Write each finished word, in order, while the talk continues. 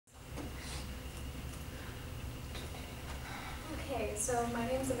So my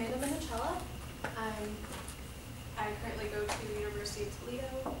name is Menechella. I currently go to the University of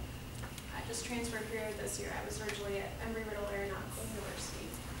Toledo. I just transferred here this year. I was originally at Embry-Riddle Aeronautical University.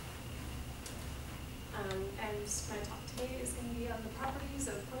 And my talk today is going to be on the properties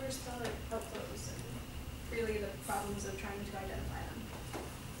of protostellar outflows and really the problems of trying to identify them.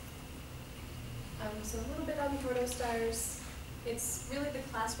 So a little bit on protostars. It's really the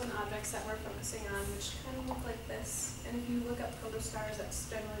class 1 objects that we're focusing on, which kind of look like this. And if you look up protostars, that's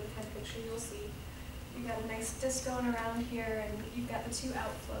generally the kind of picture you'll see. You've got a nice disk going around here, and you've got the 2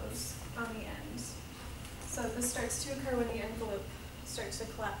 outflows on the ends. So this starts to occur when the envelope starts to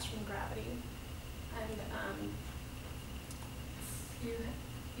collapse from gravity. And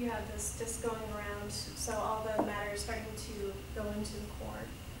you have this disk going around, so all the matter is starting to go into the core.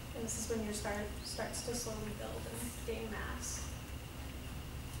 And this is when your star starts to slowly build and gain mass.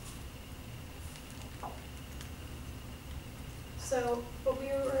 So what we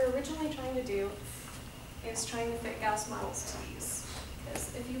were originally trying to do is trying to fit Gauss models to these.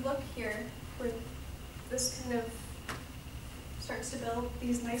 Because if you look here, where this kind of starts to build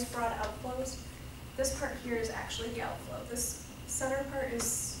these nice broad outflows, this part here is actually the outflow. This center part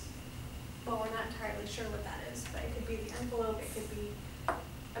is, well, we're not entirely sure what that is, but it could be the envelope, it could be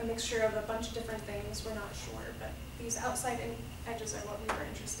a mixture of a bunch of different things, we're not sure, but these outside edges are what we were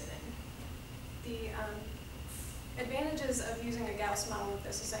interested in. The advantages of using a Gauss model with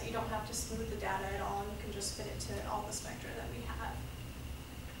this is that you don't have to smooth the data at all, and you can just fit it to all the spectra that we have.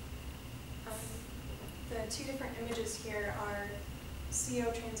 The 2 different images here are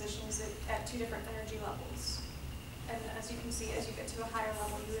CO transitions at 2 different energy levels. And as you can see, as you get to a higher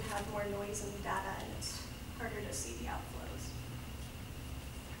level, you would have more noise in the data, and it's harder to see the outflows.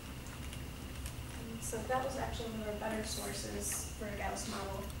 So that was actually one of our better sources for a Gauss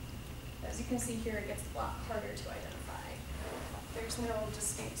model. As you can see here, it gets a lot harder to identify. There's no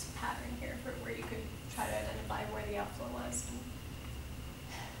distinct pattern here for where you could try to identify where the outflow was. And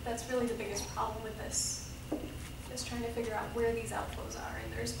that's really the biggest problem with this, is trying to figure out where these outflows are.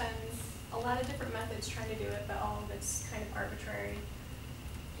 And there's been a lot of different methods trying to do it, but all of it's kind of arbitrary.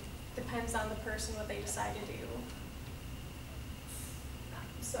 Depends on the person what they decide to do.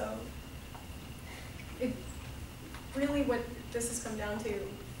 So really what this has come down to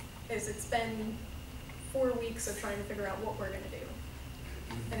is it's been 4 weeks of trying to figure out what we're going to do.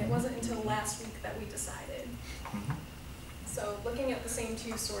 And it wasn't until last week that we decided. So looking at the same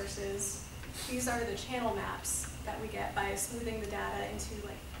 2 sources, these are the channel maps that we get by smoothing the data into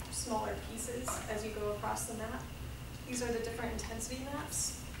like smaller pieces as you go across the map. These are the different intensity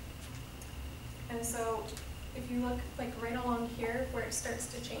maps. And so if you look like right along here where it starts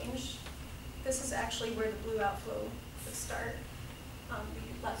to change, this is actually where the blue outflow would start on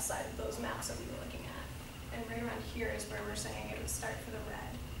the left side of those maps that we were looking at. And right around here is where we're saying it would start for the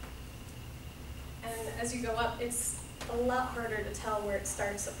red. And as you go up, it's a lot harder to tell where it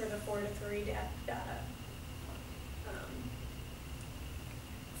starts for the 4 to 3 data.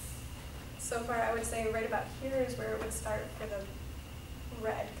 So far, I would say right about here is where it would start for the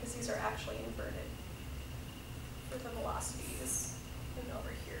red, because these are actually inverted for the velocities, and over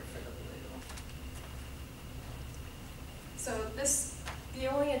here for the blue. So the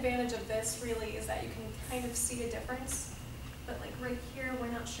only advantage of this really is that you can kind of see a difference, but like right here,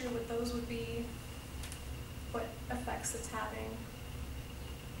 we're not sure what those would be, what effects it's having.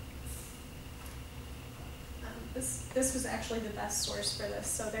 This was actually the best source for this,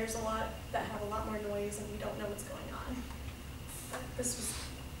 so there's a lot that have a lot more noise and we don't know what's going on. But this was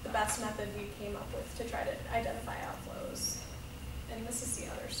the best method we came up with to try to identify outflows. And this is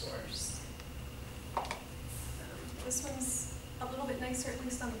the other source. This one's a little bit nicer, at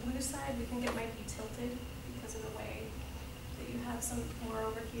least on the blue side. We think it might be tilted because of the way that you have some more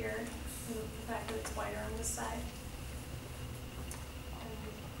over here, and the fact that it's wider on this side.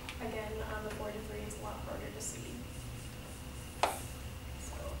 And again, on the 4 to 3, it's a lot harder to see.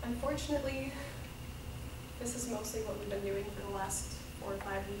 So unfortunately, this is mostly what we've been doing for the last 4 or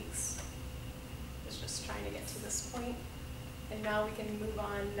 5 weeks. Is just trying to get to this point. And now we can move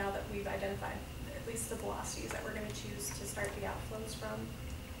on, now that we've identified at least the velocities that we're going to choose to start the outflows from.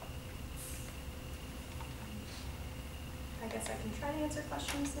 I guess I can try to answer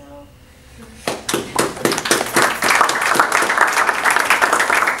questions now.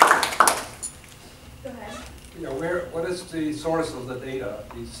 Go ahead. Yeah, what is the source of the data,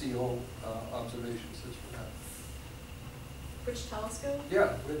 the CO observations that you have? Which telescope?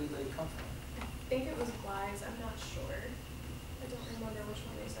 Yeah, where did they come from? I think it was WISE, I'm not sure. I don't remember which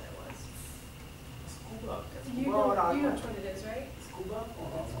one they said it was. Scuba. You know which one it is, right? Scuba?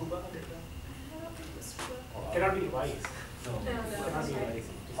 Scuba data? don't think it was flipped. Cannot be wise. No, no, Cannot be okay. wise.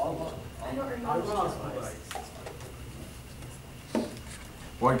 I don't remember. Almost what it was.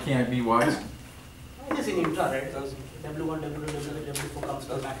 Why can't it be wise? Just in infra, right? It doesn't, W1, W2, W3, W4 comes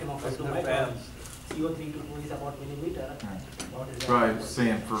to maximum of 2 doesn't have microns. bands. CO3 to 2 is about millimeter. What is that? Right,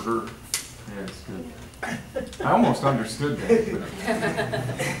 saying for her. Yeah, it's good. I almost understood that.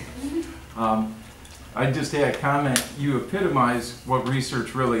 But, I just had a comment. You epitomize what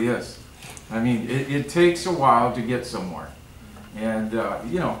research really is. I mean, it takes a while to get somewhere. And,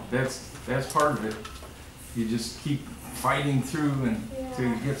 you know, that's part of it. You just keep fighting through and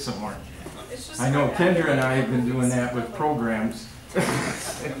to get somewhere. It's just I know hard Kendra and I academic have been doing that with stuff like programs. I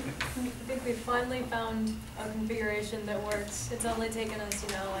think we finally found a configuration that works. It's only taken us, you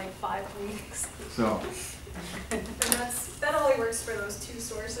know, like 5 weeks. So, And that only works for those 2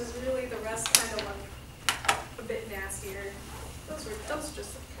 sources, really, the rest kind of look a bit nastier. Those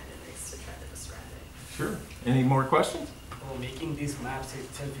just look kind of nice to try to describe it. sure. Any more questions? Oh, making these maps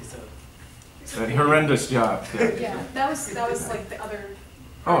itself is a That horrendous job. Yeah. Yeah, that was like the other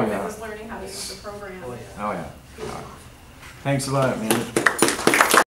Oh, part of it, yeah. was learning how to use the program. Oh, yeah. Oh, yeah. Thanks a lot, man.